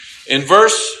In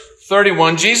verse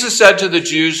 31, Jesus said to the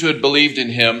Jews who had believed in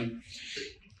him,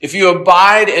 "If you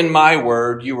abide in my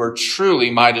word, you are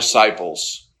truly my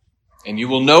disciples, and you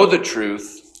will know the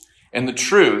truth, and the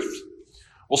truth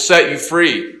will set you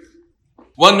free."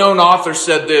 One known author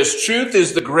said this: "Truth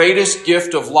is the greatest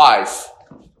gift of life,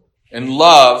 and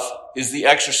love is the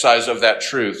exercise of that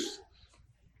truth."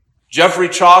 Geoffrey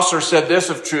Chaucer said this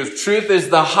of truth: "Truth is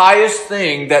the highest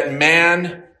thing that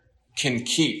man can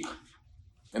keep."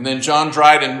 And then John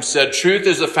Dryden said, "Truth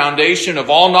is the foundation of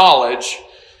all knowledge,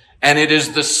 and it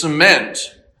is the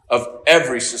cement of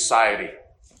every society."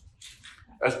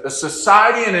 A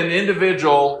society and an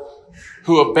individual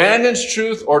who abandons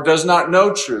truth or does not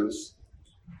know truth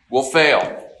will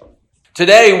fail.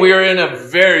 Today, we are in a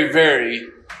very, very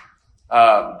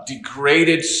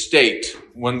degraded state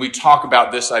when we talk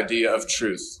about this idea of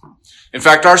truth. In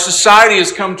fact, our society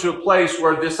has come to a place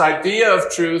where this idea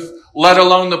of truth, let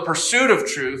alone the pursuit of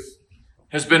truth,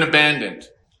 has been abandoned.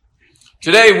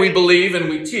 Today, we believe and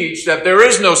we teach that there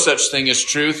is no such thing as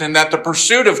truth, and that the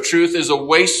pursuit of truth is a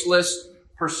wasteless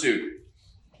pursuit.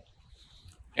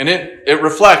 And it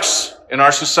reflects in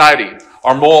our society.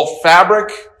 Our moral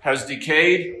fabric has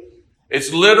decayed.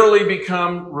 It's literally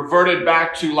become reverted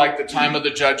back to like the time of the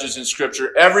judges in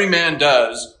Scripture. Every man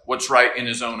does what's right in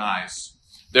his own eyes.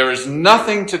 There is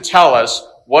nothing to tell us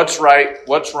what's right,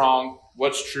 what's wrong,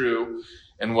 what's true,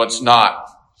 and what's not.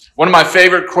 One of my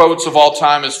favorite quotes of all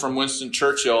time is from Winston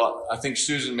Churchill. I think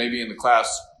Susan may be in the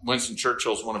class. Winston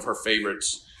Churchill is one of her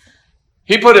favorites.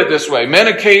 He put it this way: "Men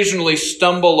occasionally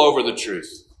stumble over the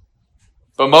truth,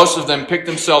 but most of them pick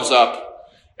themselves up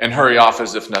and hurry off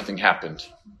as if nothing happened."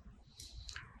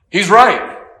 He's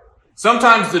right.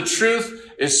 Sometimes the truth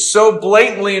is so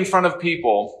blatantly in front of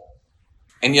people,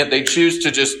 and yet they choose to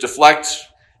just deflect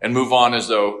and move on as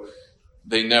though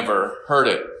they never heard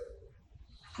it.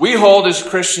 We hold as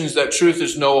Christians that truth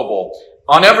is knowable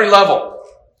on every level.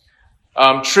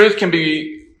 Truth can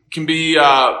be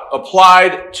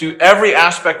applied to every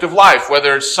aspect of life,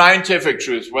 whether it's scientific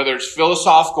truth, whether it's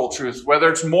philosophical truth, whether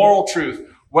it's moral truth,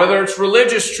 whether it's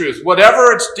religious truth,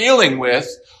 whatever it's dealing with.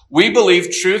 We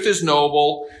believe truth is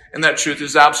knowable and that truth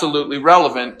is absolutely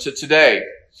relevant to today.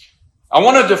 I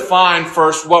want to define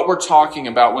first what we're talking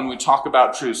about when we talk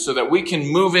about truth so that we can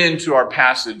move into our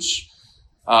passage.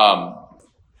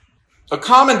 A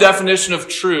common definition of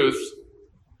truth,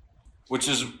 which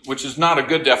is not a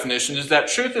good definition, is that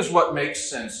truth is what makes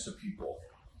sense to people.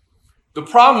 The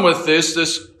problem with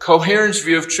this coherence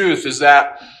view of truth, is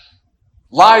that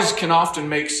lies can often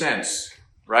make sense,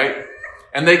 right?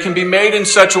 And they can be made in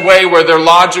such a way where they're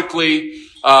logically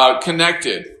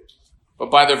connected. But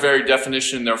by their very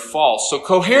definition, they're false. So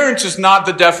coherence is not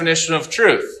the definition of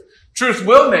truth. Truth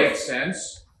will make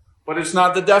sense, but it's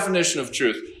not the definition of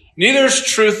truth. Neither is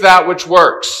truth that which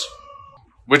works,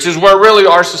 which is where really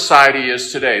our society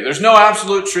is today. There's no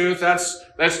absolute truth.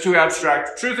 That's too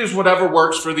abstract. Truth is whatever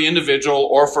works for the individual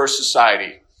or for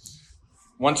society.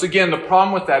 Once again, the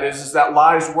problem with that is that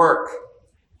lies work,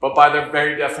 but by their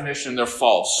very definition, they're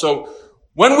false. So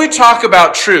when we talk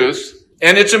about truth,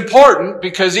 and it's important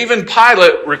because even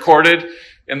Pilate recorded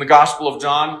in the Gospel of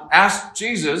John, asked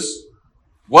Jesus,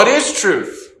 "What is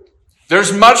truth?"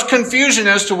 There's much confusion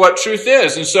as to what truth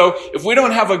is. And so if we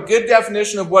don't have a good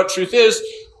definition of what truth is,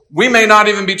 we may not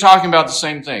even be talking about the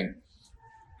same thing.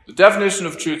 The definition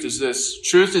of truth is this: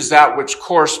 truth is that which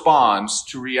corresponds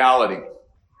to reality.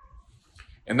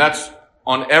 And that's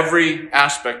on every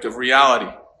aspect of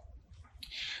reality.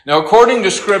 Now, according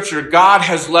to Scripture, God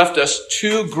has left us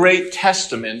two great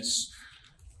testaments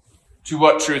to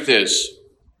what truth is: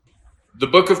 the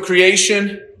book of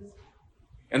creation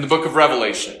and the book of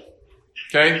Revelation.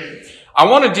 Okay? I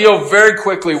want to deal very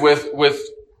quickly with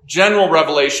general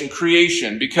revelation,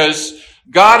 creation, because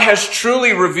God has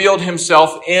truly revealed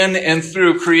himself in and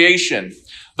through creation.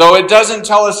 Though it doesn't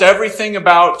tell us everything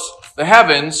about the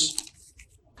heavens,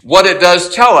 what it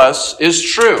does tell us is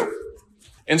true.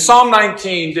 In Psalm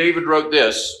 19, David wrote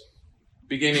this,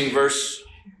 beginning verse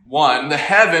 1, "The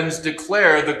heavens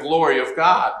declare the glory of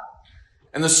God,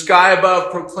 and the sky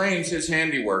above proclaims his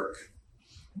handiwork.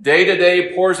 Day to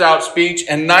day pours out speech,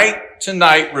 and night to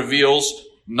night reveals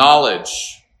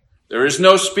knowledge. There is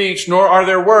no speech, nor are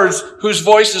there words whose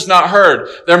voice is not heard.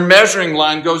 Their measuring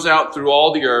line goes out through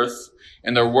all the earth,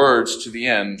 and their words to the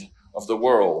end of the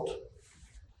world."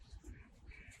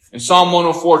 In Psalm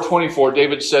 104:24,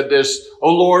 David said this, "O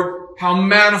Lord, how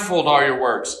manifold are your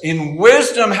works. In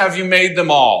wisdom have you made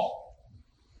them all.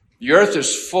 The earth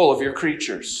is full of your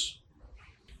creatures."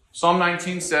 Psalm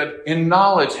 19 said, in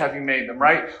knowledge have you made them,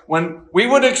 right? When we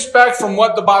would expect from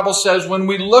what the Bible says, when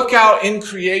we look out in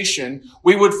creation,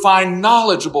 we would find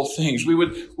knowledgeable things. We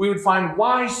would find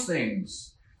wise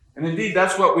things. And indeed,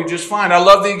 that's what we just find. I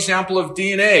love the example of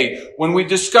DNA. When we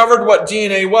discovered what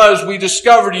DNA was, we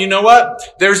discovered, you know what?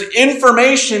 There's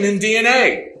information in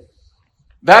DNA.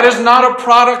 That is not a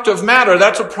product of matter.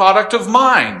 That's a product of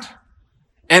mind.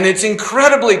 And it's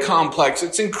incredibly complex.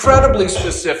 It's incredibly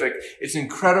specific. It's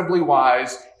incredibly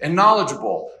wise and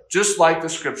knowledgeable, just like the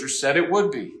scripture said it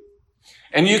would be.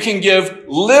 And you can give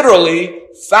literally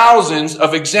thousands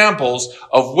of examples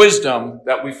of wisdom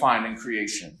that we find in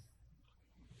creation.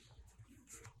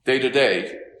 Day to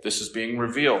day, this is being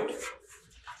revealed.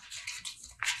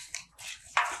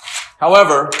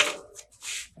 However,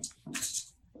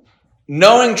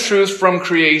 knowing truth from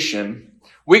creation,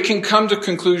 we can come to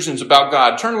conclusions about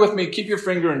God. Turn with me, keep your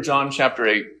finger in John chapter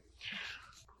 8.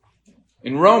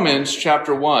 In Romans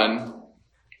chapter 1,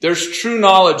 there's true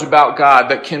knowledge about God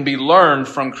that can be learned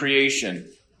from creation.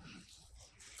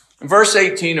 In verse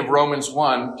 18 of Romans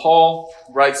 1, Paul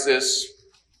writes this,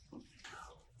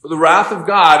 for the wrath of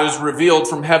God is revealed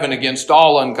from heaven against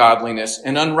all ungodliness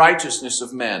and unrighteousness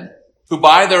of men, who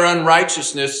by their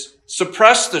unrighteousness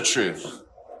suppress the truth.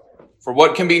 For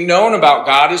what can be known about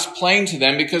God is plain to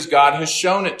them because God has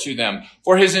shown it to them.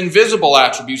 For his invisible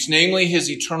attributes, namely his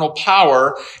eternal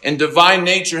power and divine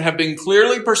nature, have been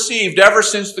clearly perceived ever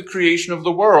since the creation of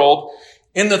the world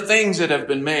in the things that have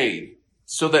been made,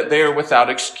 so that they are without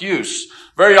excuse.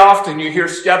 Very often you hear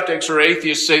skeptics or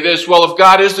atheists say this, well, if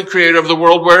God is the creator of the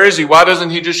world, where is he? Why doesn't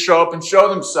he just show up and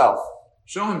show himself?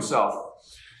 Show himself.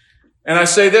 And I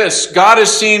say this, God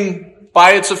is seen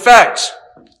by its effects.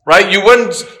 Right? You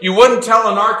wouldn't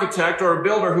tell an architect or a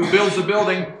builder who builds a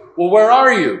building, well, where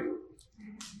are you?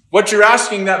 What you're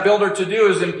asking that builder to do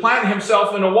is implant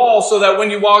himself in a wall so that when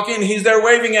you walk in, he's there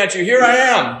waving at you. Here I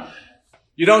am.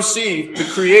 You don't see the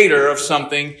creator of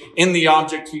something in the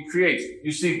object he creates.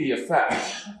 You see the effect.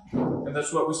 And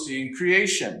that's what we see in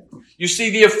creation. You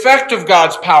see the effect of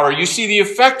God's power. You see the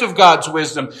effect of God's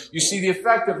wisdom. You see the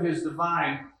effect of his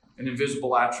divine and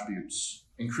invisible attributes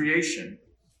in creation.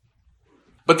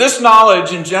 But this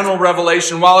knowledge in general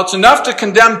revelation, while it's enough to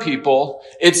condemn people,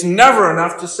 it's never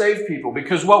enough to save people.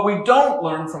 Because what we don't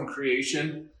learn from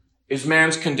creation is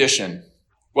man's condition.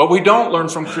 What we don't learn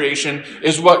from creation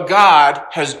is what God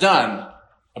has done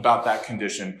about that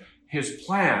condition. His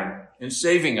plan in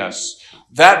saving us.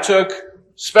 That took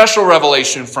special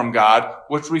revelation from God,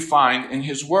 which we find in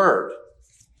his word,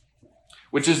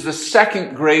 which is the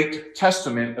second great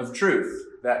testament of truth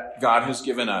that God has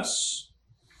given us.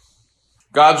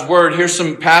 God's word, here's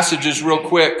some passages real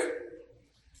quick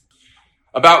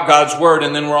about God's word,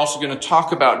 and then we're also going to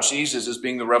talk about Jesus as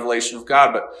being the revelation of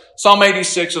God. But Psalm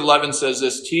 86:11 says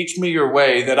this, teach me your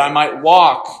way that I might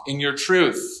walk in your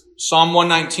truth. Psalm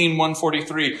 119,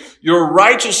 143, your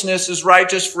righteousness is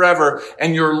righteous forever,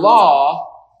 and your law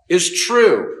is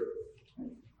true.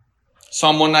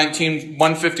 Psalm 119,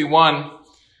 151,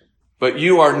 but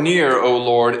you are near, O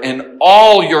Lord, and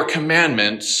all your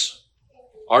commandments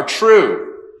are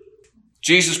true.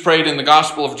 Jesus prayed in the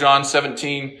Gospel of John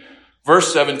 17,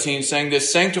 verse 17, saying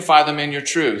this, sanctify them in your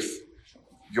truth.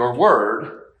 Your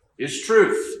word is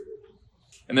truth.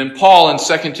 And then Paul in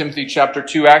 2 Timothy chapter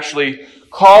 2 actually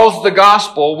calls the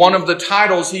gospel, one of the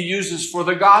titles he uses for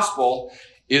the gospel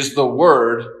is the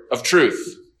word of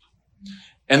truth.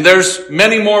 And there's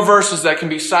many more verses that can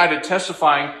be cited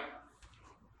testifying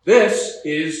this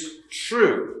is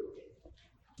true.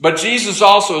 But Jesus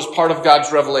also is part of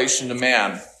God's revelation to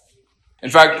man. In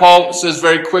fact, Paul says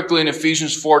very quickly in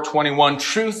Ephesians 4:21,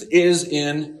 truth is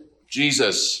in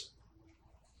Jesus.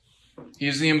 He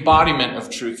is the embodiment of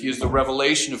truth. He is the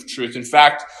revelation of truth. In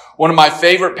fact, one of my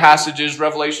favorite passages,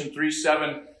 Revelation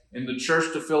 3:7, in the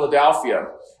church to Philadelphia,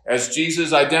 as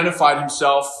Jesus identified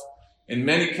himself in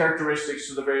many characteristics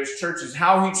to the various churches,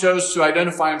 how he chose to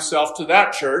identify himself to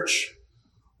that church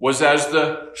was as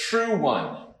the true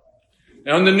one.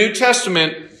 Now, in the New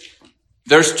Testament,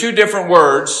 there's two different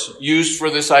words used for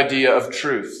this idea of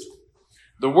truth.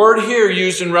 The word here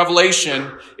used in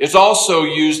Revelation is also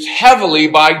used heavily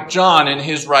by John in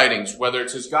his writings, whether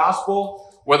it's his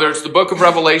gospel, whether it's the book of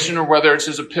Revelation, or whether it's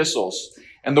his epistles.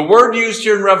 And the word used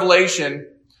here in Revelation,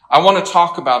 I want to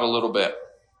talk about a little bit.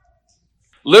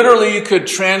 Literally, you could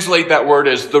translate that word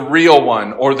as the real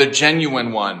one or the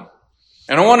genuine one.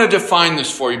 And I want to define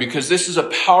this for you because this is a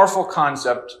powerful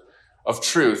concept of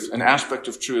truth, an aspect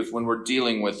of truth when we're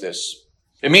dealing with this.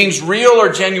 It means real or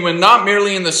genuine, not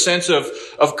merely in the sense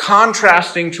of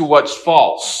contrasting to what's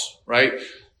false, right?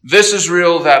 This is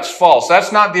real, that's false.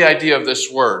 That's not the idea of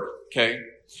this word, okay?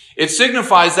 It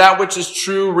signifies that which is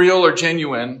true, real, or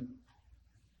genuine,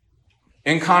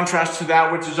 in contrast to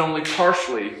that which is only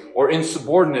partially or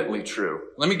insubordinately true.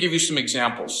 Let me give you some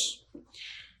examples.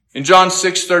 In John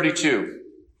 6:32,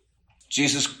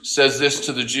 Jesus says this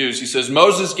to the Jews. He says,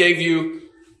 Moses gave you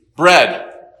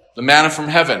bread, the manna from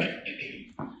heaven.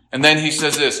 And then he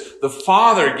says this, the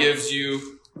Father gives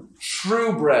you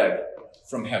true bread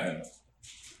from heaven.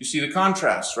 You see the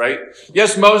contrast, right?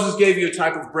 Yes, Moses gave you a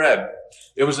type of bread.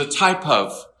 It was a type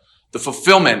of, the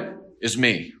fulfillment is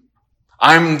me.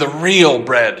 I'm the real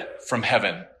bread from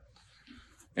heaven.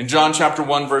 In John chapter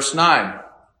 1, verse 9,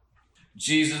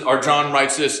 John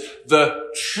writes this, the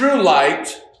true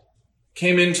light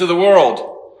came into the world.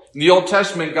 In the Old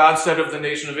Testament, God said of the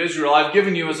nation of Israel, I've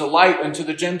given you as a light unto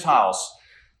the Gentiles.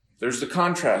 There's the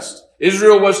contrast.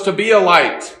 Israel was to be a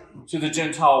light to the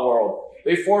Gentile world.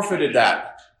 They forfeited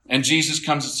that. And Jesus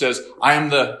comes and says, I am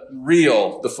the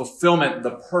real, the fulfillment,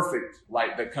 the perfect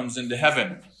light that comes into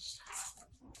heaven.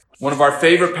 One of our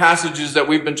favorite passages that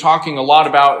we've been talking a lot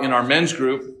about in our men's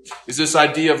group is this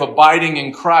idea of abiding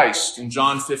in Christ in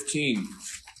John 15.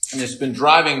 And it's been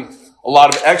driving a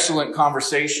lot of excellent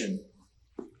conversation.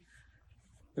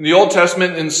 In the Old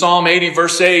Testament, in Psalm 80,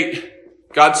 verse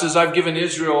 8, God says, I've made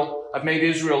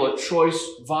Israel a choice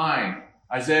vine.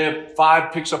 Isaiah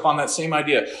 5 picks up on that same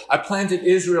idea. I planted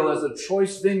Israel as a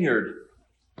choice vineyard.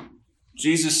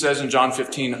 Jesus says in John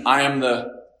 15, I am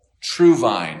the true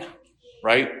vine,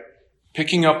 right?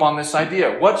 Picking up on this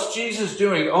idea. What's Jesus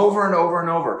doing over and over and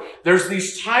over? There's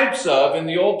these types of, in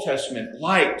the Old Testament,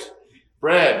 light,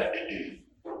 bread,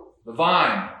 the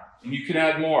vine, and you could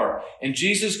add more. And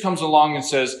Jesus comes along and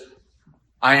says,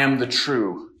 I am the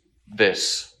true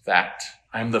this, that.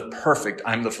 I am the perfect.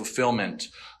 I am the fulfillment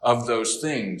of those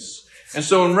things. And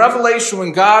so in Revelation,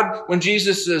 when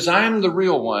Jesus says, I am the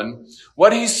real one,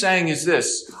 what he's saying is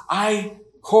this, I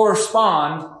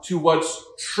correspond to what's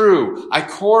true. I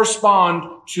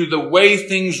correspond to the way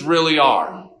things really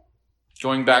are.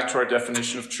 Going back to our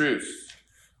definition of truth.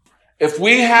 If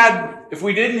we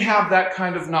didn't have that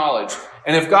kind of knowledge,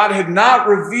 and if God had not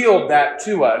revealed that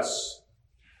to us,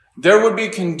 there would be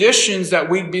conditions that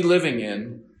we'd be living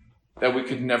in that we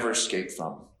could never escape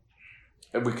from,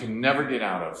 that we could never get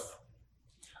out of.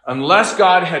 Unless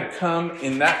God had come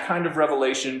in that kind of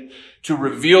revelation to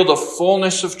reveal the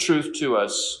fullness of truth to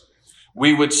us,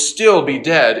 we would still be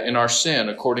dead in our sin,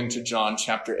 according to John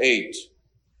chapter 8.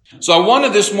 So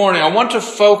this morning, I want to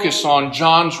focus on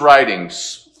John's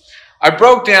writings. I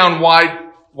broke down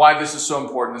why this is so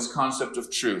important, this concept of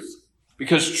truth.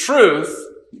 Because truth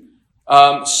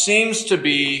seems to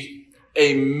be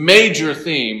a major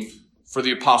theme for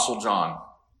the Apostle John.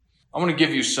 I want to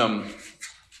give you some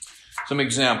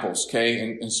examples, okay,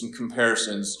 and some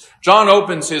comparisons. John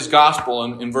opens his gospel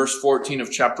in verse 14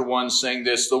 of chapter 1 saying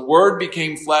this, the Word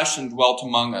became flesh and dwelt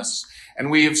among us,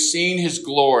 and we have seen his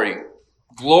glory.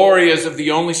 Glory as of the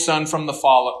only Son from the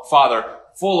Father,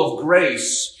 full of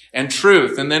grace and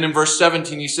truth. And then in verse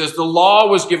 17 he says, the law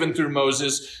was given through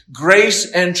Moses, grace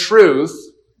and truth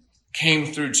came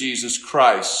through Jesus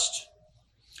Christ.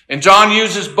 And John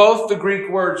uses both the Greek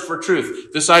words for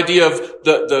truth, this idea of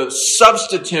the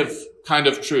substantive kind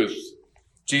of truth.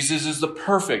 Jesus is the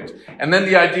perfect. And then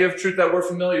the idea of truth that we're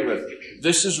familiar with.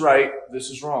 This is right, this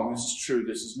is wrong, this is true,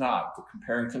 this is not. The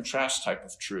compare and contrast type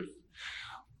of truth.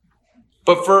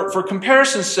 But for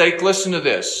comparison's sake, listen to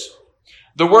this.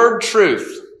 The word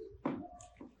truth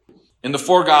in the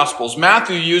four Gospels,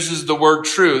 Matthew uses the word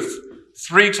truth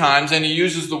 3 times, and he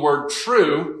uses the word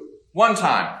true 1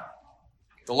 time.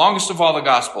 The longest of all the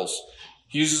Gospels.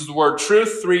 He uses the word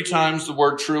truth 3 times, the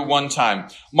word true 1 time.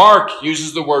 Mark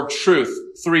uses the word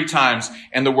truth 3 times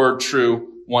and the word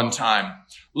true 1 time.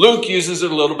 Luke uses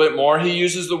it a little bit more. He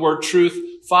uses the word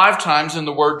truth 5 times and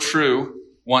the word true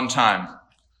 1 time.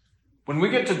 When we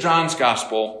get to John's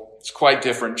Gospel, it's quite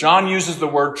different. John uses the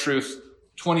word truth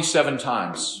 27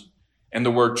 times and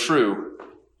the word true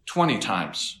 20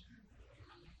 times.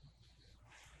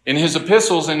 In his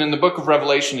epistles and in the book of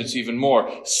Revelation, it's even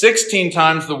more. 16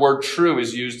 times the word true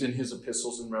is used in his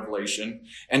epistles in Revelation,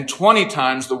 and 20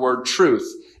 times the word truth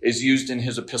is used in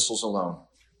his epistles alone.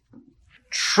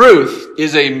 Truth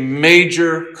is a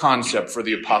major concept for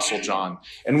the Apostle John.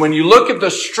 And when you look at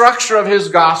the structure of his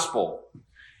gospel,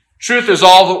 truth is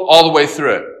all the way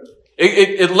through it.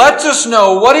 It lets us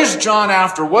know, what is John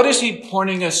after? What is he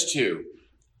pointing us to?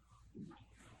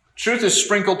 Truth is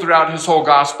sprinkled throughout his whole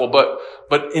gospel,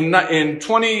 but in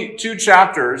 22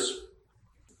 chapters,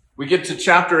 we get to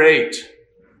chapter 8,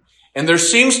 and there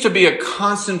seems to be a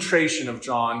concentration of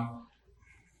John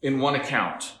in one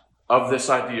account of this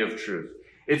idea of truth.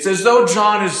 It's as though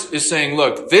John is saying,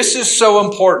 look, this is so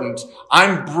important.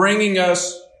 I'm bringing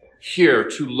us here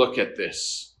to look at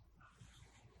this.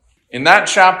 In that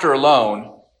chapter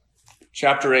alone,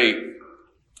 chapter 8,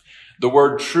 the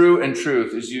word true and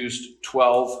truth is used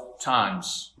 12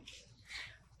 times.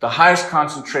 The highest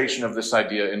concentration of this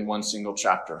idea in one single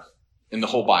chapter in the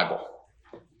whole Bible.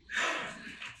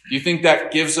 Do you think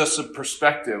that gives us a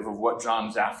perspective of what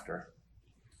John's after?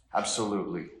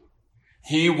 Absolutely.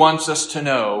 He wants us to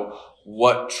know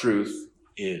what truth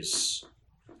is,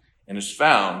 and is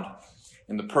found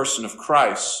in the person of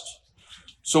Christ.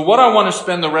 So what I want to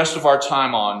spend the rest of our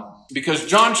time on, because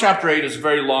John chapter 8 is a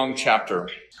very long chapter,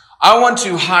 I want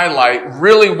to highlight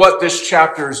really what this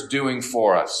chapter is doing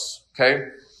for us, okay?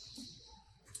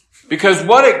 Because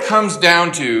what it comes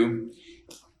down to,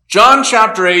 John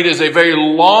chapter 8 is a very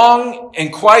long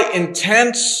and quite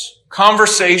intense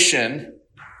conversation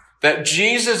that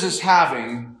Jesus is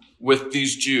having with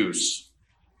these Jews.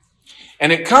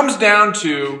 And it comes down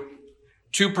to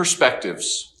two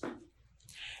perspectives.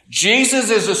 Jesus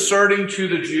is asserting to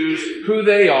the Jews who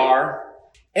they are,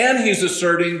 and he's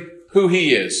asserting who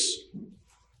he is.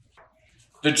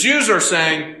 The Jews are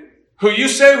saying, who you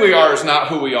say we are is not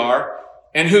who we are,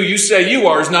 and who you say you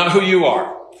are is not who you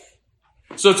are.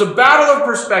 So it's a battle of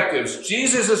perspectives.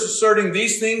 Jesus is asserting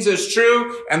these things as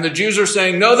true, and the Jews are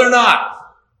saying, no, they're not.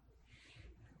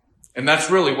 And that's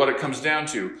really what it comes down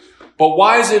to. But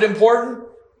why is it important?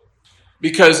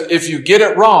 Because if you get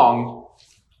it wrong,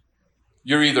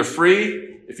 you're either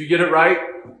free if you get it right,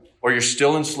 or you're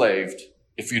still enslaved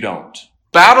if you don't.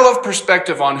 Battle of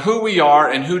perspective on who we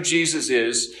are and who Jesus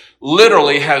is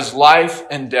literally has life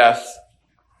and death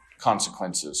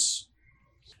consequences.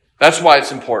 That's why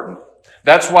it's important.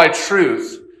 That's why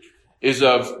truth is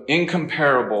of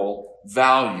incomparable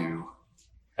value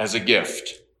as a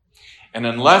gift. And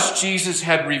unless Jesus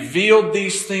had revealed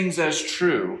these things as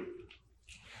true,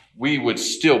 we would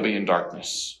still be in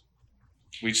darkness.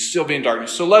 We'd still be in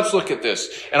darkness. So let's look at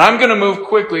this. And I'm going to move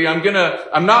quickly. I'm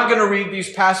not going to read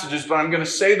these passages, but I'm going to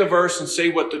say the verse and say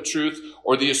what the truth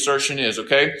or the assertion is,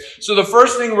 okay? So the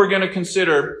first thing we're going to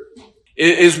consider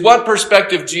is what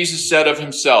perspective Jesus said of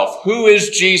himself. Who is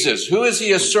Jesus? Who is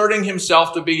he asserting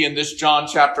himself to be in this John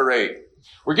chapter 8?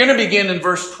 We're going to begin in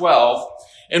verse 12.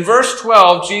 In verse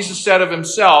 12, Jesus said of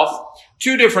himself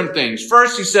two different things.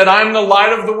 First, he said, I'm the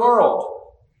light of the world.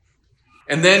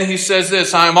 And then he says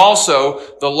this, I am also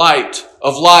the light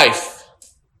of life.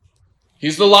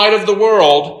 He's the light of the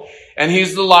world, and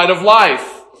he's the light of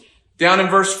life. Down in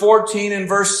verse 14 and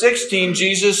verse 16,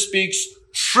 Jesus speaks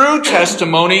true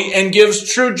testimony and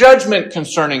gives true judgment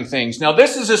concerning things. Now,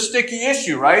 this is a sticky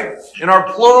issue, right? In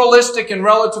our pluralistic and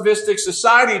relativistic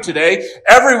society today,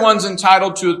 everyone's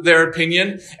entitled to their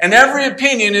opinion, and every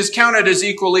opinion is counted as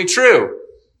equally true.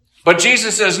 But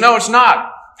Jesus says, no, it's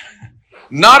not.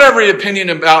 Not every opinion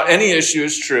about any issue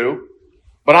is true,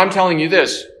 but I'm telling you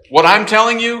this. What I'm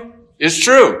telling you is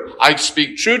true. I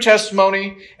speak true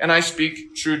testimony and I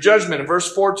speak true judgment. In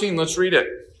verse 14, let's read it.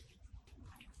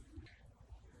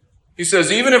 He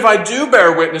says, even if I do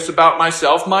bear witness about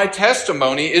myself, my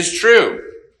testimony is true.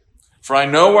 For I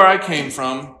know where I came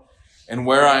from and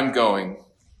where I'm going.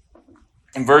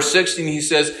 In verse 16, he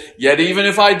says, yet even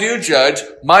if I do judge,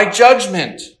 my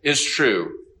judgment is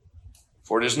true.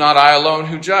 For it is not I alone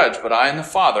who judge, but I and the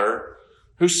Father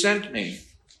who sent me.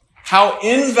 How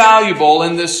invaluable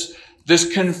in this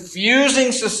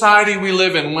confusing society we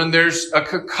live in, when there's a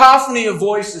cacophony of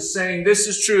voices saying, this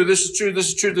is true, this is true, this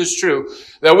is true, this is true,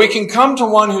 that we can come to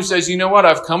one who says, you know what,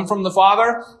 I've come from the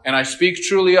Father, and I speak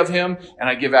truly of him, and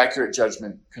I give accurate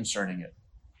judgment concerning it.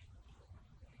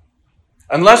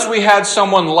 Unless we had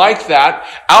someone like that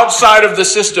outside of the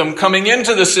system, coming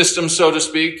into the system, so to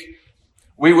speak,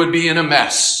 we would be in a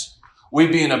mess.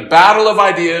 We'd be in a battle of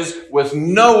ideas with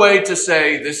no way to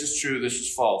say, this is true, this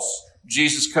is false.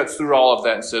 Jesus cuts through all of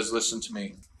that and says, listen to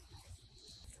me.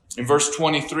 In verse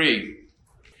 23,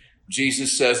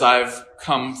 Jesus says, I've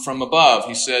come from above.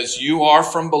 He says, you are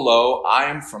from below, I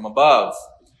am from above.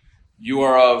 You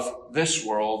are of this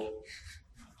world,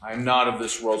 I am not of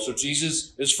this world. So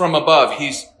Jesus is from above.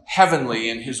 He's heavenly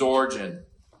in his origin.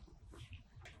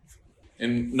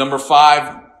 In number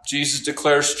 5, Jesus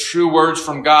declares true words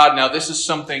from God. Now, this is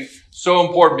something so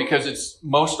important because it's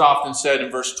most often said in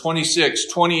verse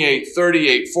 26, 28,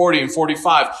 38, 40, and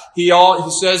 45. He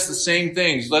says the same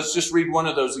things. Let's just read one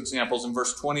of those examples in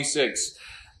verse 26.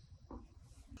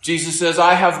 Jesus says,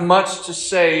 I have much to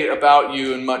say about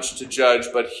you and much to judge,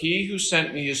 but he who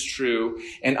sent me is true,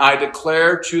 and I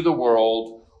declare to the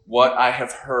world what I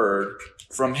have heard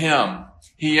from him.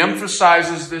 He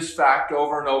emphasizes this fact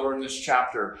over and over in this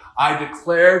chapter. I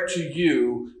declare to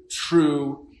you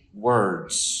true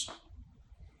words.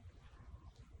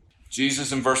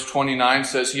 Jesus in verse 29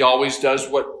 says he always does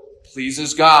what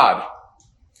pleases God.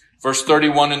 Verse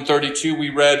 31 and 32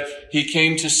 we read, he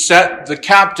came to set the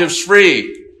captives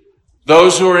free.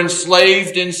 Those who are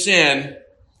enslaved in sin,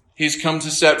 he's come to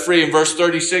set free. In verse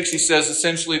 36 he says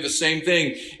essentially the same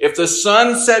thing. If the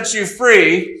Son sets you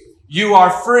free, you are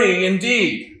free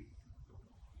indeed.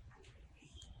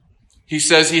 He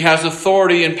says he has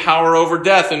authority and power over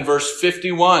death in verse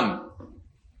 51.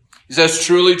 He says,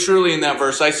 truly, truly in that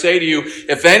verse, I say to you,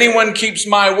 if anyone keeps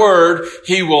my word,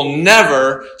 he will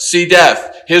never see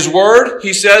death. His word,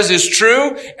 he says, is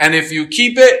true, and if you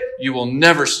keep it, you will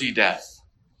never see death.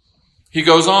 He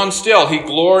goes on still.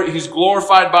 He's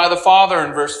glorified by the Father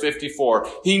in verse 54.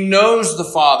 He knows the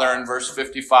Father in verse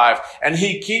 55. And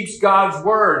he keeps God's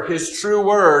word, his true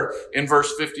word, in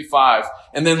verse 55.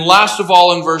 And then last of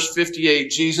all in verse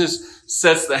 58, Jesus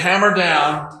sets the hammer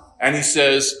down and he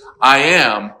says, I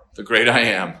am the great I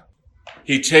am.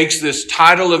 He takes this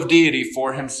title of deity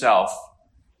for himself.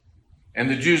 And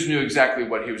the Jews knew exactly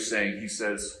what he was saying. He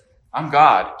says, I'm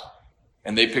God.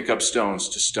 And they pick up stones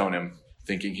to stone him,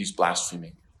 thinking he's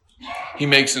blaspheming. He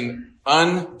makes an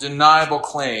undeniable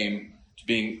claim to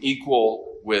being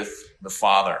equal with the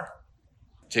Father,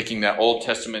 taking that Old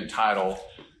Testament title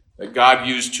that God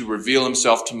used to reveal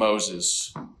himself to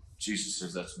Moses. Jesus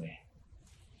says, that's me.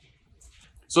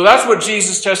 So that's what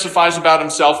Jesus testifies about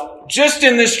himself just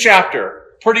in this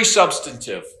chapter. Pretty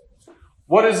substantive.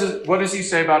 What does he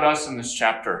say about us in this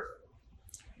chapter?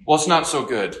 Well, it's not so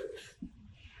good.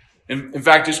 In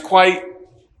fact, it's quite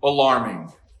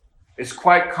alarming. It's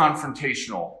quite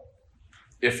confrontational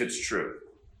if it's true.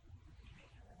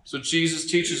 So Jesus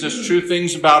teaches us true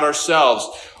things about ourselves.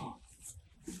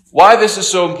 Why this is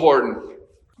so important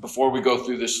before we go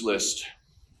through this list.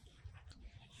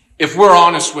 If we're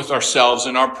honest with ourselves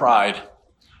and our pride,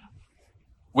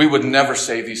 we would never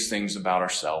say these things about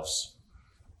ourselves.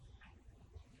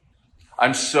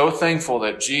 I'm so thankful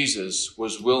that Jesus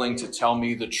was willing to tell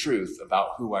me the truth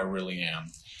about who I really am.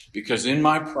 Because in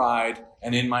my pride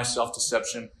and in my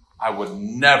self-deception, I would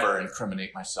never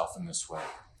incriminate myself in this way.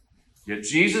 Yet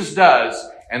Jesus does,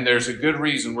 and there's a good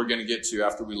reason we're going to get to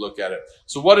after we look at it.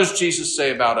 So what does Jesus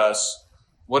say about us?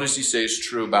 What does he say is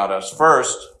true about us?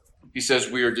 First, he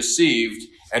says we are deceived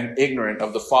and ignorant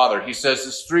of the Father. He says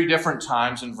this 3 different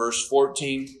times in verse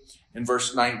 14, in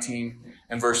verse 19,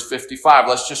 and verse 55.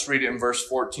 Let's just read it in verse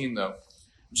 14, though.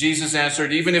 Jesus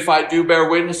answered, even if I do bear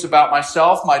witness about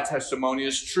myself, my testimony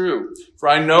is true. For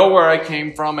I know where I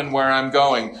came from and where I'm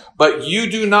going. But you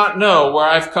do not know where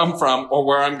I've come from or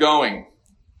where I'm going.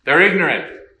 They're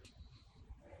ignorant.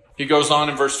 He goes on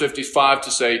in verse 55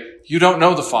 to say, you don't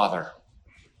know the Father.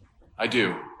 I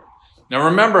do. Now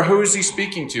remember, who is he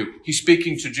speaking to? He's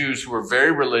speaking to Jews who are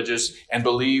very religious and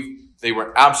believe they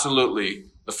were absolutely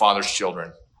the Father's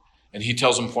children. And he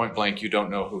tells them point blank, you don't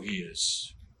know who he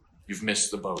is. You've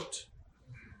missed the boat.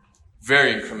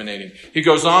 Very incriminating. He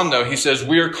goes on though. He says,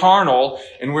 we are carnal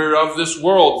and we're of this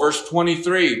world. Verse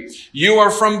 23, you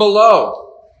are from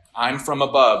below. I'm from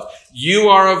above. You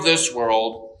are of this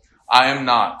world. I am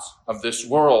not of this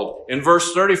world. In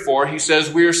verse 34, he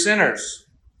says, we are sinners.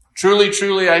 Truly,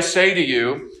 truly, I say to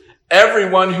you,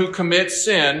 everyone who commits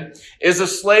sin is a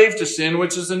slave to sin,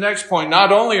 which is the next point.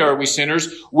 Not only are we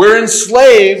sinners, we're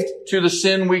enslaved to the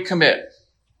sin we commit.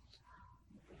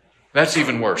 That's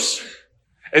even worse.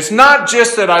 It's not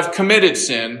just that I've committed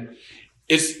sin.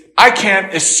 It's I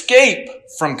can't escape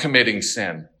from committing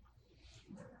sin.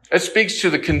 It speaks to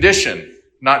the condition,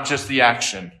 not just the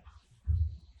action.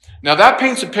 Now that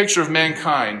paints a picture of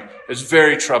mankind as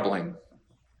very troubling.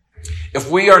 If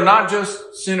we are not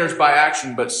just sinners by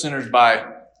action, but sinners by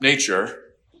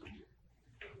nature,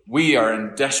 we are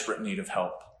in desperate need of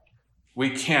help.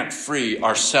 We can't free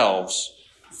ourselves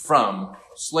from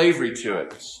slavery to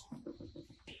it.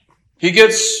 He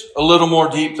gets a little more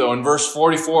deep, though. In verse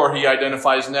 44, he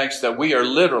identifies next that we are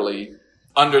literally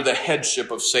under the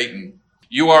headship of Satan.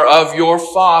 You are of your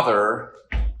father,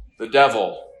 the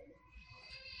devil,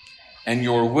 and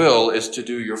your will is to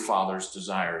do your father's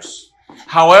desires.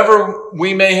 However,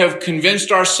 we may have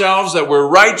convinced ourselves that we're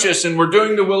righteous and we're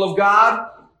doing the will of God,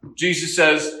 Jesus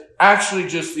says, actually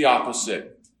just the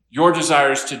opposite. Your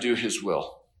desire is to do his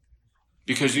will.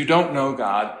 Because you don't know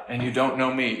God and you don't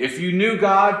know me. If you knew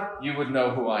God, you would know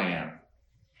who I am.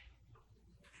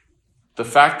 The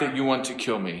fact that you want to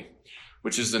kill me,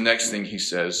 which is the next thing he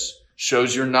says,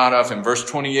 shows you're not of him. Verse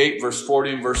 28, verse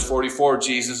 40, and verse 44,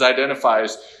 Jesus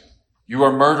identifies you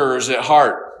are murderers at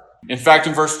heart. In fact,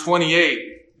 in verse 28,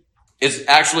 is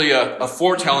actually a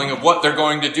foretelling of what they're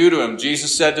going to do to him.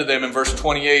 Jesus said to them in verse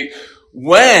 28,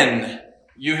 when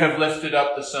you have lifted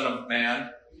up the Son of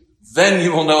Man, then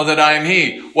you will know that I am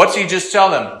he. What's he just tell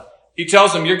them? He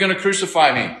tells them, you're going to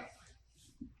crucify me.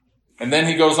 And then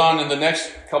he goes on in the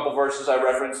next couple verses I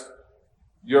referenced,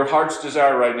 your heart's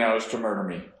desire right now is to murder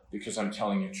me because I'm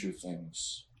telling you true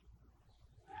things.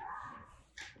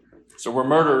 So we're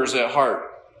murderers at heart.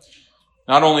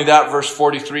 Not only that, verse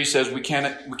 43 says we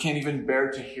can't even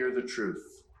bear to hear the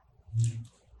truth.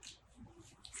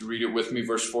 If you read it with me,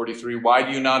 verse 43, why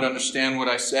do you not understand what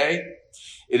I say?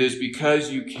 It is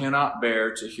because you cannot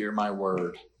bear to hear my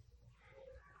word.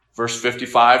 Verse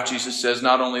 55, Jesus says,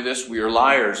 not only this, we are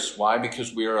liars. Why?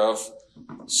 Because we are of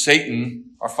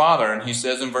Satan, our father. And he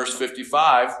says in verse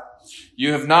 55,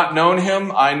 you have not known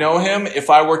him, I know him. If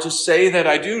I were to say that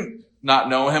I do not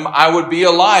know him, I would be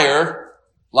a liar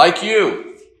like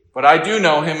you. But I do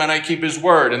know him and I keep his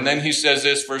word. And then he says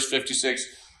this, verse 56,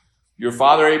 your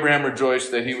father Abraham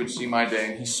rejoiced that he would see my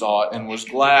day, and he saw it and was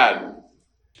glad.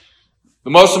 The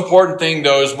most important thing,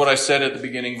 though, is what I said at the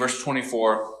beginning, verse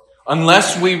 24.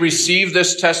 Unless we receive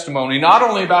this testimony, not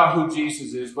only about who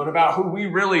Jesus is, but about who we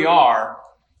really are,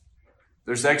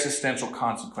 there's existential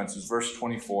consequences. Verse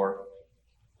 24.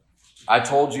 I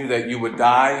told you that you would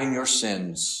die in your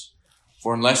sins,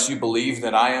 for unless you believe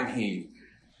that I am he,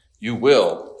 you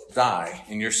will die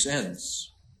in your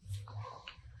sins.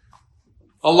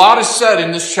 A lot is said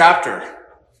in this chapter.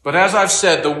 But as I've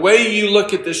said, the way you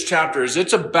look at this chapter is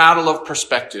it's a battle of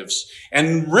perspectives.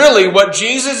 And really what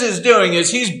Jesus is doing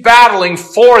is he's battling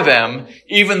for them,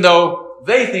 even though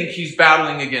they think he's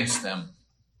battling against them.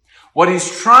 What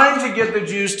he's trying to get the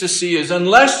Jews to see is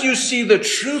unless you see the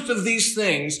truth of these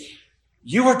things,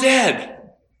 you are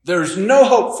dead. There's no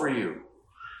hope for you.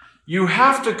 You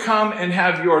have to come and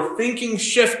have your thinking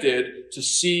shifted to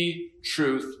see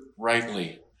truth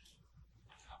rightly.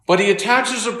 But he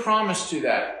attaches a promise to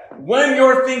that. When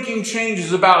your thinking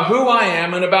changes about who I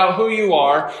am and about who you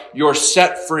are, you're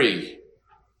set free.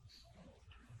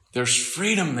 There's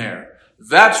freedom there.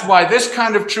 That's why this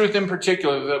kind of truth in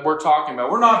particular that we're talking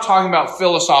about, we're not talking about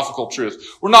philosophical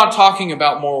truth. We're not talking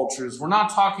about moral truth. We're not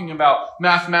talking about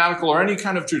mathematical or any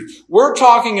kind of truth. We're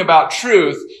talking about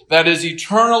truth that is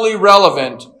eternally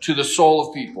relevant to the soul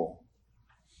of people.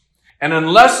 And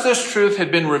unless this truth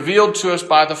had been revealed to us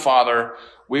by the Father,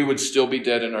 we would still be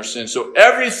dead in our sins. So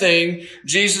everything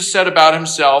Jesus said about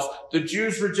himself, the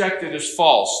Jews rejected as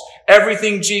false.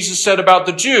 Everything Jesus said about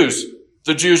the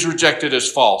Jews rejected as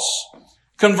false.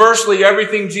 Conversely,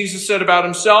 everything Jesus said about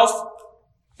himself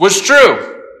was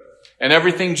true. And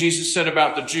everything Jesus said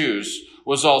about the Jews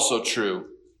was also true.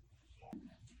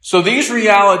 So these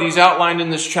realities outlined in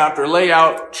this chapter lay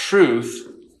out truth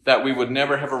that we would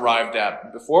never have arrived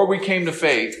at. Before we came to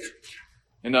faith,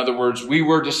 in other words, we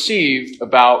were deceived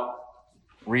about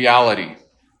reality,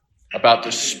 about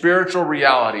the spiritual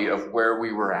reality of where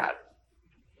we were at.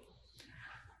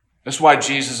 That's why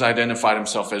Jesus identified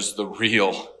himself as the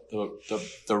real,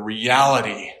 the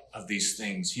reality of these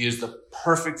things. He is the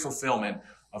perfect fulfillment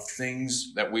of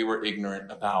things that we were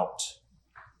ignorant about.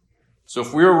 So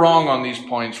if we were wrong on these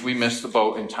points, we missed the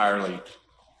boat entirely.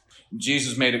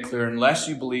 Jesus made it clear, unless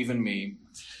you believe in me,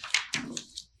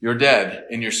 you're dead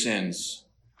in your sins.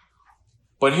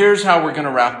 But here's how we're going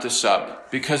to wrap this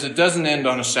up, because it doesn't end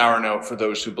on a sour note for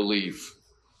those who believe.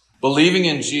 Believing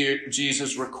in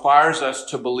Jesus requires us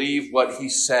to believe what he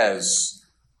says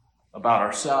about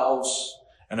ourselves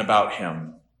and about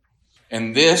him.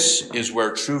 And this is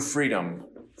where true freedom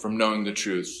from knowing the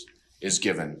truth is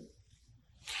given.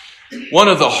 One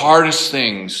of the hardest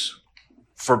things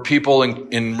for people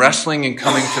in wrestling and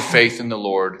coming to faith in the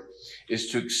Lord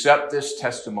is to accept this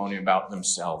testimony about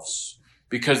themselves.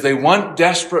 Because they want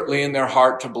desperately in their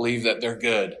heart to believe that they're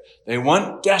good. They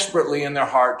want desperately in their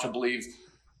heart to believe,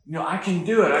 I can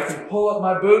do it. I can pull up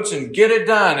my boots and get it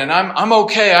done. And I'm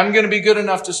okay. I'm going to be good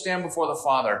enough to stand before the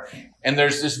Father. And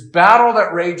there's this battle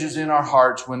that rages in our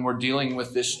hearts when we're dealing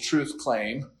with this truth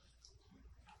claim,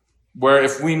 where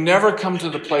if we never come to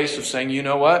the place of saying, you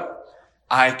know what?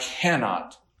 I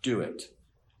cannot do it.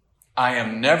 I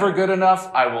am never good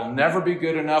enough. I will never be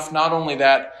good enough. Not only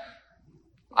that,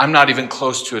 I'm not even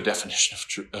close to a definition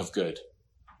of good.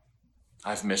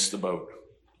 I've missed the boat.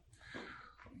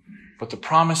 But the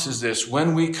promise is this: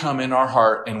 when we come in our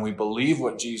heart and we believe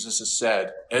what Jesus has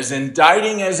said, as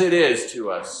indicting as it is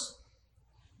to us,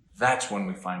 that's when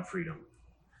we find freedom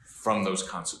from those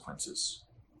consequences.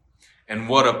 And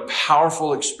what a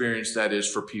powerful experience that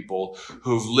is for people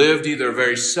who've lived either a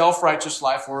very self-righteous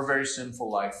life or a very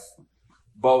sinful life.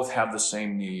 Both have the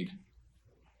same need.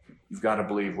 You've got to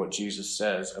believe what Jesus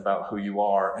says about who you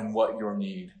are and what your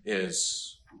need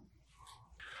is.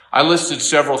 I listed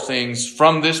several things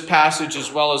from this passage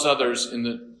as well as others in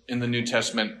the New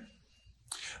Testament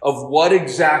of what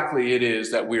exactly it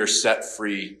is that we are set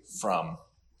free from.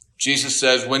 Jesus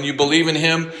says, when you believe in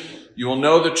him, you will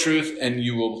know the truth and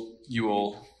you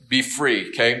will be free,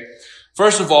 okay?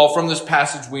 First of all, from this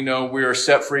passage, we know we are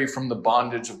set free from the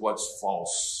bondage of what's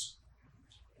false.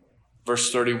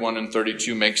 Verse 31 and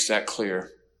 32 makes that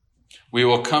clear. We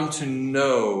will come to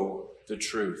know the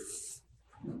truth,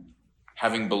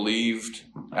 having believed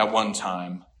at one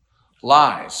time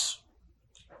lies.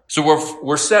 So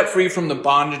we're set free from the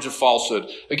bondage of falsehood.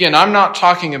 Again, I'm not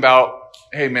talking about,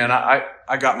 hey man,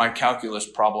 I got my calculus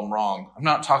problem wrong. I'm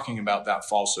not talking about that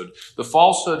falsehood. The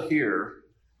falsehood here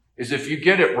is if you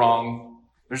get it wrong,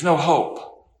 there's no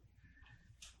hope.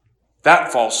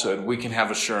 That falsehood we can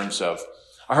have assurance of.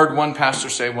 I heard one pastor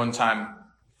say one time,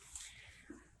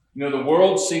 the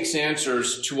world seeks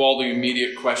answers to all the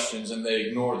immediate questions and they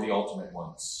ignore the ultimate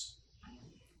ones.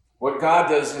 What God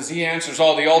does is he answers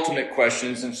all the ultimate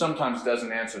questions and sometimes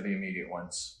doesn't answer the immediate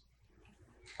ones.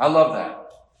 I love that.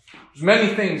 There's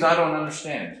many things I don't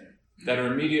understand that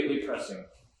are immediately pressing.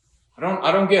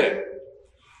 I don't get it.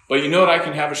 But you know what I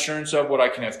can have assurance of, what I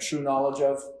can have true knowledge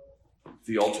of?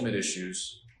 The ultimate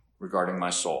issues regarding my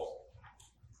soul.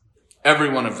 Every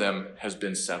one of them has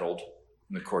been settled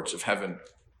in the courts of heaven.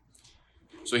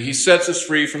 So he sets us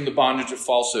free from the bondage of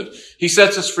falsehood. He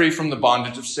sets us free from the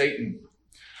bondage of Satan.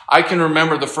 I can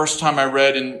remember the first time I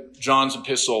read in John's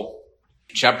epistle,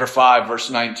 chapter 5,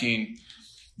 verse 19.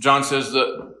 John says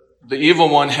that the evil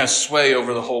one has sway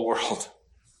over the whole world.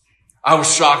 I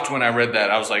was shocked when I read that.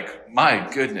 I was like, my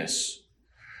goodness.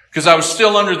 Because I was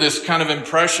still under this kind of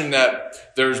impression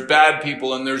that there's bad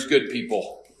people and there's good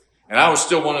people. And I was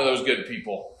still one of those good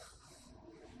people.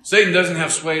 Satan doesn't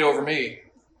have sway over me.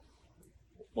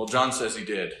 Well, John says he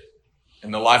did.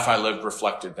 And the life I lived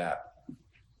reflected that.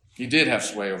 He did have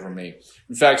sway over me.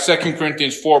 In fact, 2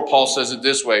 Corinthians 4, Paul says it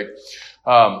this way,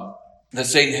 that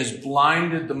Satan has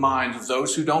blinded the minds of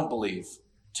those who don't believe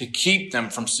to keep them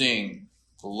from seeing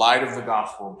the light of the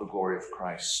gospel of the glory of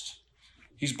Christ.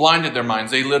 He's blinded their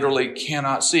minds. They literally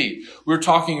cannot see. We were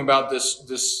talking about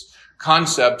this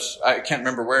concept, I can't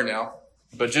remember where now,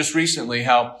 but just recently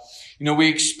how, we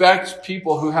expect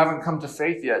people who haven't come to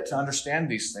faith yet to understand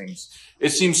these things.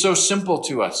 It seems so simple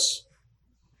to us.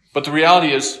 But the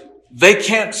reality is, they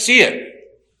can't see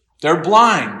it. They're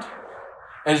blind.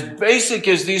 As basic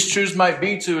as these truths might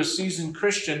be to a seasoned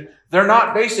Christian, they're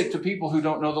not basic to people who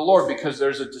don't know the Lord because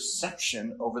there's a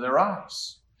deception over their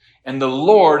eyes. And the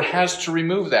Lord has to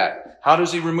remove that. How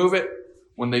does he remove it?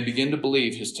 When they begin to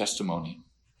believe his testimony.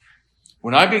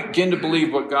 When I begin to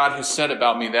believe what God has said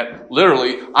about me, that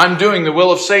literally I'm doing the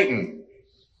will of Satan.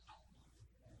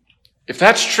 If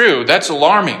that's true, that's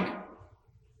alarming.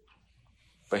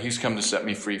 But he's come to set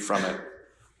me free from it.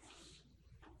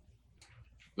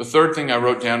 The third thing I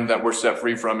wrote down that we're set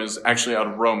free from is actually out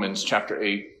of Romans chapter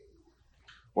 8,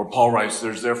 where Paul writes,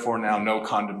 there's therefore now no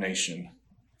condemnation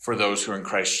for those who are in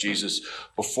Christ Jesus.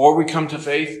 Before we come to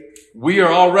faith, we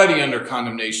are already under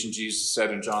condemnation, Jesus said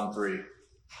in John 3.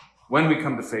 When we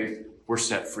come to faith, we're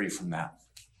set free from that.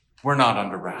 We're not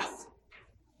under wrath.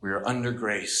 We are under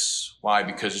grace. Why?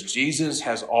 Because Jesus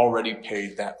has already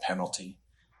paid that penalty,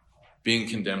 being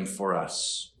condemned for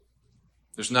us.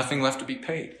 There's nothing left to be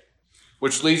paid.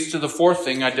 Which leads to the fourth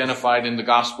thing identified in the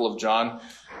Gospel of John.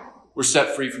 We're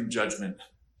set free from judgment.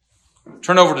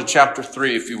 Turn over to chapter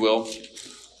 3, if you will,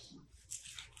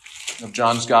 of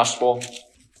John's Gospel.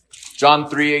 John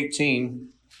 3:18.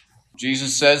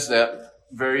 Jesus says that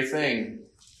very thing.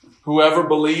 Whoever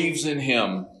believes in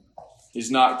him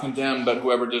is not condemned, but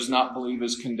whoever does not believe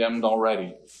is condemned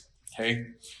already. Okay?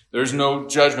 There's no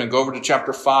judgment. Go over to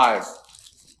chapter 5,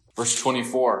 verse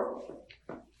 24.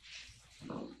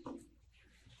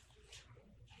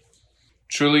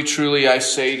 Truly, truly, I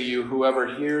say to you,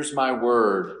 whoever hears my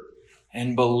word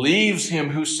and believes him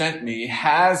who sent me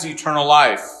has eternal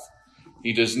life.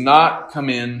 He does not come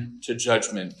into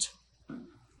judgment,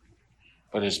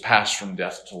 but is passed from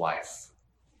death to life.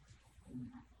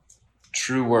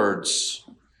 True words.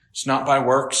 It's not by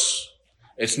works.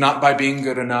 It's not by being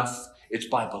good enough. It's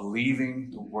by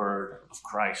believing the word of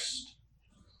Christ.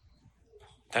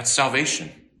 That's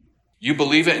salvation. You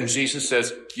believe it and Jesus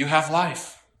says, you have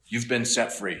life. You've been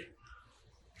set free.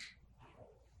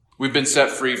 We've been set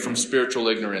free from spiritual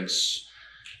ignorance.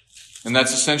 And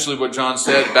that's essentially what John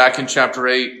said back in chapter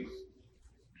 8.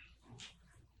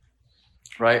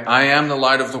 Right? I am the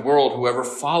light of the world. Whoever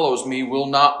follows me will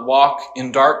not walk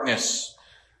in darkness.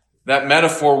 That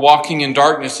metaphor, walking in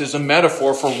darkness, is a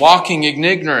metaphor for walking in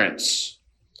ignorance.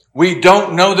 We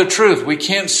don't know the truth. We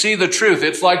can't see the truth.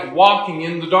 It's like walking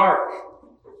in the dark.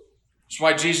 That's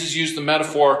why Jesus used the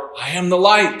metaphor, I am the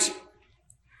light.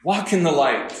 Walk in the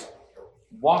light.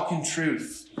 Walk in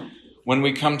truth. When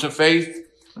we come to faith,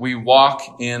 we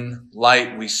walk in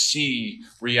light. We see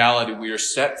reality. We are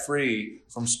set free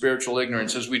from spiritual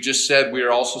ignorance. As we just said, we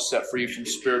are also set free from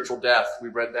spiritual death. We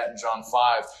read that in John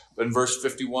 5. But in verse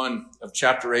 51 of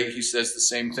chapter 8, he says the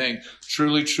same thing.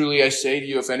 Truly, truly, I say to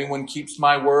you, if anyone keeps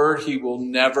my word, he will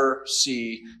never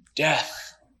see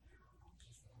death.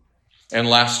 And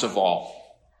last of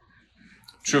all,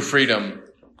 true freedom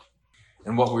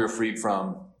and what we are freed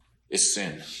from is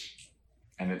sin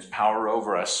and its power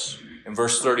over us. In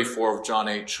verse 34 of John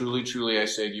 8, truly, truly, I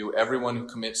say to you, everyone who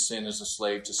commits sin is a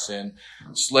slave to sin.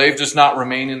 The slave does not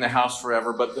remain in the house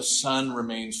forever, but the son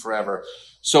remains forever.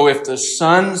 So if the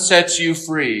Son sets you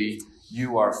free,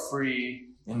 you are free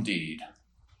indeed.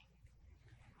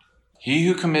 He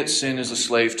who commits sin is a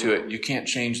slave to it. You can't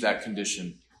change that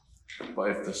condition.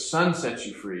 But if the Son sets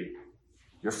you free,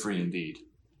 you're free indeed.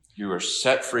 You are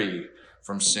set free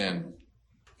from sin.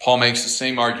 Paul makes the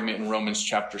same argument in Romans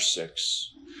chapter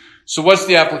 6. So what's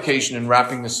the application in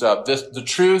wrapping this up? The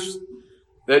truth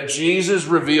that Jesus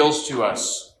reveals to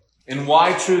us, and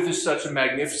why truth is such a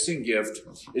magnificent gift,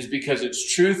 is because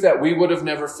it's truth that we would have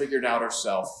never figured out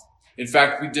ourselves. In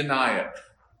fact, we deny it.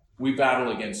 We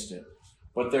battle against it.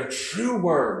 But they're true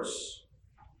words.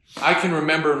 I can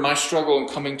remember in my struggle in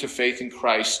coming to faith in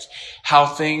Christ, how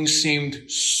things seemed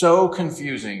so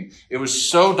confusing. It was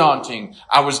so daunting.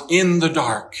 I was in the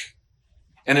dark.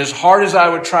 And as hard as I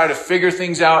would try to figure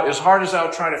things out, as hard as I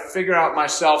would try to figure out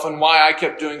myself and why I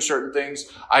kept doing certain things,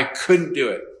 I couldn't do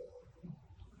it.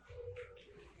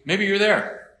 Maybe you're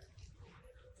there.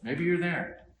 Maybe you're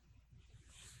there.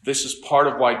 This is part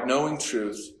of why knowing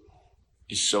truth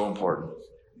is so important.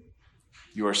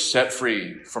 You are set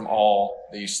free from all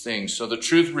these things. So the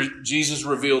truth Jesus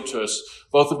revealed to us,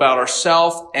 both about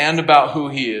ourselves and about who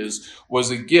he is,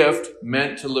 was a gift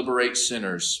meant to liberate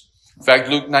sinners. In fact,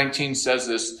 Luke 19 says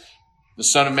this, the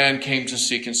Son of Man came to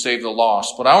seek and save the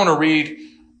lost. But I want to read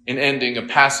in ending a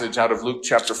passage out of Luke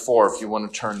chapter 4, if you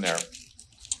want to turn there.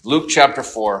 Luke chapter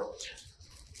 4.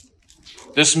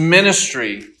 This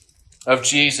ministry of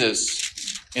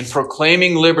Jesus in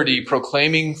proclaiming liberty,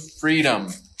 proclaiming freedom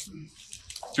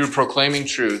through proclaiming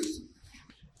truth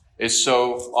is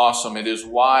so awesome. It is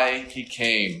why he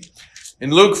came. In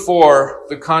Luke 4,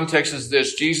 the context is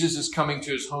this. Jesus is coming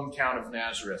to his hometown of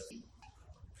Nazareth.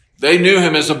 They knew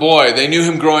him as a boy. They knew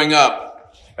him growing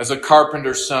up as a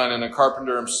carpenter's son and a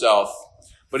carpenter himself.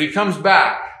 But he comes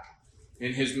back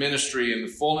in his ministry in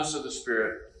the fullness of the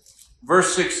Spirit.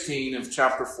 Verse 16 of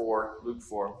chapter 4, Luke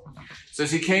 4,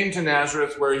 says, he came to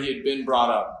Nazareth where he had been brought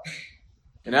up.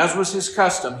 And as was his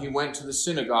custom, he went to the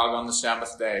synagogue on the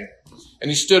Sabbath day. And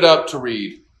he stood up to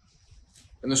read.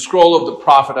 And the scroll of the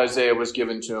prophet Isaiah was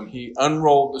given to him. He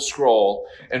unrolled the scroll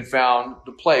and found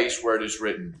the place where it is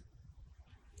written,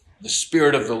 the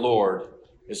Spirit of the Lord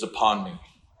is upon me,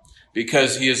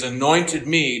 because he has anointed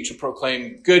me to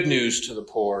proclaim good news to the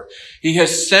poor. He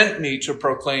has sent me to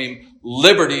proclaim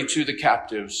liberty to the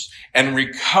captives and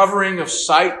recovering of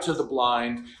sight to the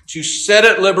blind, to set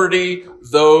at liberty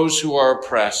those who are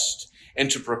oppressed,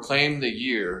 and to proclaim the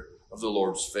year of the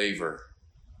Lord's favor.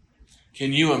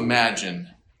 Can you imagine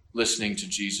listening to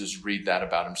Jesus read that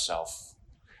about himself?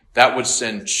 That would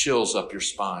send chills up your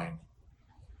spine,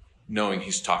 knowing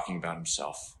he's talking about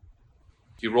himself.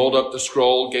 He rolled up the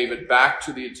scroll, gave it back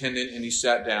to the attendant, and he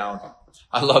sat down.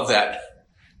 I love that.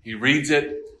 He reads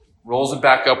it, rolls it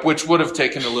back up, which would have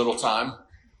taken a little time,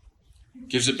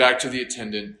 gives it back to the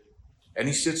attendant, and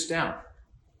he sits down.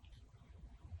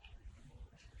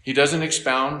 He doesn't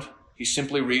expound. He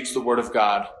simply reads the word of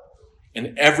God,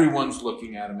 and everyone's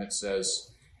looking at him, it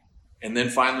says. And then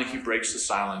finally he breaks the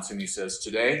silence and he says,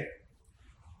 today,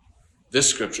 this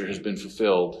scripture has been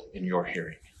fulfilled in your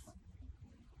hearing.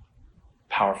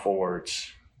 Powerful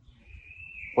words.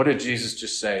 What did Jesus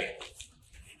just say?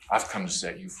 I've come to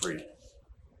set you free.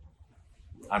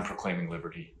 I'm proclaiming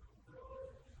liberty.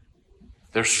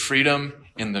 There's freedom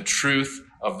in the truth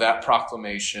of that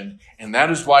proclamation. And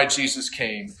that is why Jesus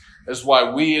came. That is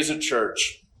why we as a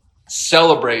church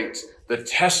celebrate the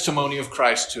testimony of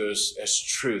Christ to us as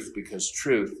truth, because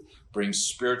truth brings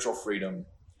spiritual freedom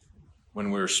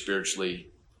when we're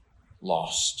spiritually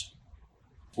lost.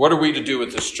 What are we to do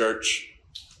with this church?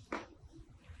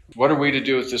 What are we to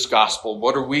do with this gospel?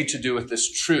 What are we to do with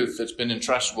this truth that's been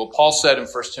entrusted? Well, Paul said in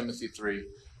 1 Timothy 3,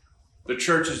 the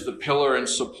church is the pillar and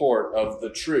support of the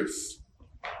truth.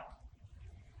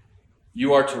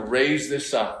 You are to raise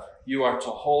this up. You are to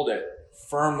hold it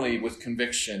firmly with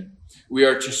conviction. We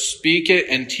are to speak it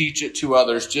and teach it to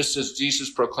others, just as Jesus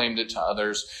proclaimed it to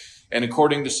others. And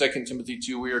according to 2 Timothy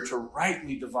 2, we are to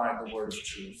rightly divide the word of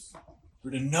truth.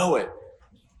 We're to know it,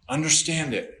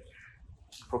 understand it,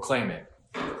 proclaim it,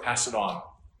 pass it on.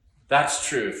 That's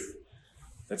truth.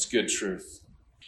 That's good truth.